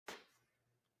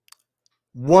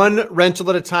One rental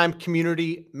at a time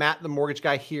community, Matt the Mortgage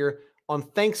Guy here. On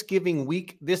Thanksgiving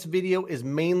week, this video is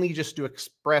mainly just to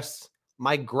express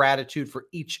my gratitude for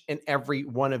each and every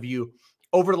one of you.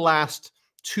 Over the last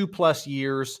 2+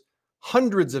 years,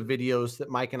 hundreds of videos that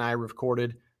Mike and I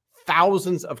recorded,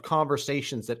 thousands of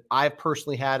conversations that I've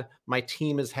personally had, my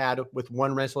team has had with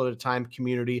One Rental at a Time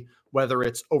community, whether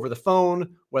it's over the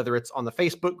phone, whether it's on the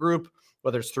Facebook group,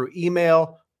 whether it's through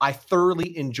email. I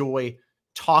thoroughly enjoy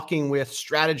talking with,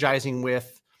 strategizing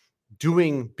with,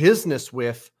 doing business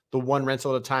with the One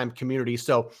Rental at a Time community.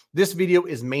 So this video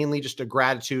is mainly just a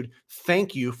gratitude.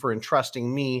 Thank you for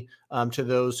entrusting me to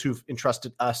those who've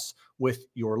entrusted us with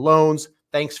your loans.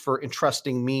 Thanks for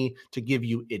entrusting me to give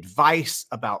you advice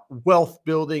about wealth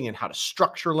building and how to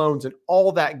structure loans and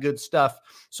all that good stuff.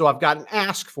 So I've got an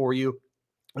ask for you,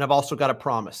 and I've also got a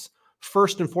promise.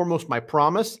 First and foremost, my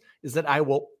promise is that I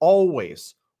will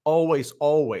always, always,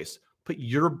 always put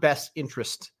your best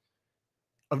interest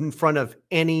in front of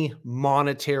any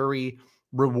monetary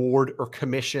reward or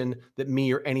commission that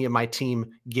me or any of my team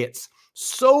gets.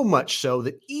 So much so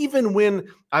that even when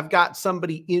I've got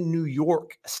somebody in New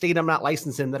York, a state I'm not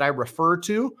licensed in, that I refer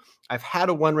to, I've had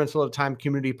a One Rental at a Time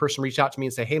community person reach out to me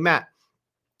and say, "Hey, Matt,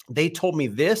 they told me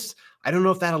this. I don't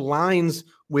know if that aligns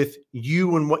with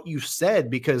you and what you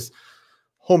said, because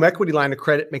home equity line of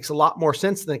credit makes a lot more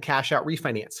sense than a cash out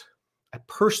refinance." I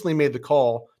personally made the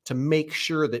call to make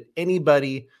sure that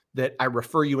anybody that I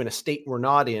refer you in a state we're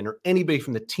not in, or anybody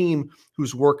from the team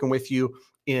who's working with you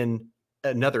in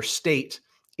another state,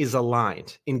 is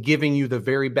aligned in giving you the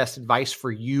very best advice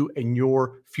for you and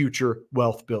your future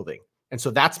wealth building. And so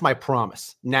that's my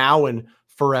promise now and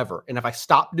forever. And if I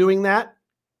stop doing that,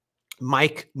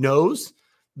 Mike knows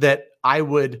that I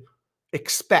would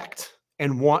expect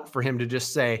and want for him to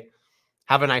just say,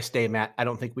 "Have a nice day, Matt. I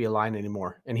don't think we align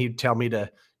anymore." And he'd tell me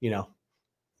to,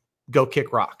 go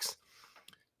kick rocks.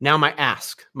 Now my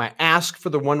ask for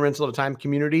the One Rental at a Time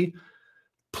community,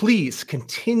 please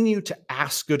continue to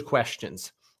ask good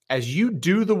questions. As you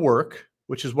do the work,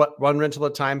 which is what One Rental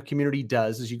at a Time community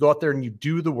does, is you go out there and you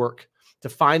do the work to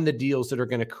find the deals that are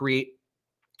going to create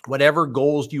whatever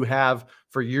goals you have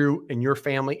for you and your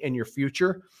family and your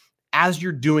future. As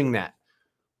you're doing that,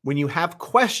 when you have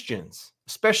questions,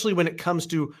 especially when it comes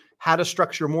to how to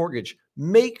structure a mortgage,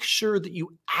 make sure that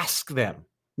you ask them.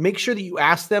 Make sure that you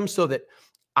ask them so that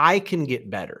I can get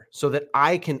better, so that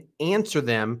I can answer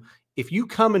them. If you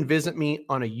come and visit me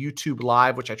on a YouTube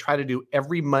Live, which I try to do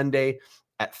every Monday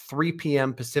at 3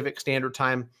 p.m. Pacific Standard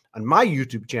Time on my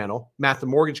YouTube channel, Matt the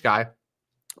Mortgage Guy,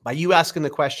 by you asking the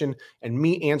question and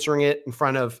me answering it in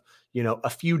front of a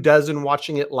few dozen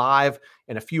watching it live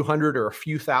and a few hundred or a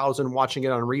few thousand watching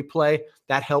it on replay,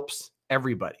 that helps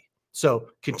everybody. So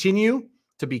continue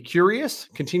to be curious,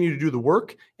 continue to do the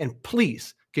work, and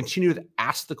please continue to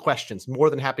ask the questions. More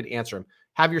than happy to answer them.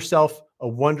 Have yourself a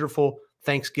wonderful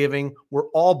Thanksgiving. We're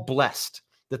all blessed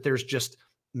that there's just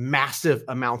massive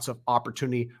amounts of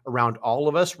opportunity around all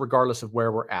of us, regardless of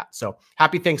where we're at. So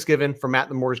happy Thanksgiving from Matt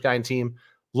the Mortgage Guy and team.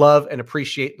 Love and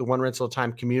appreciate the One Rental at a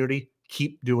Time community.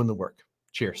 Keep doing the work.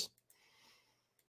 Cheers.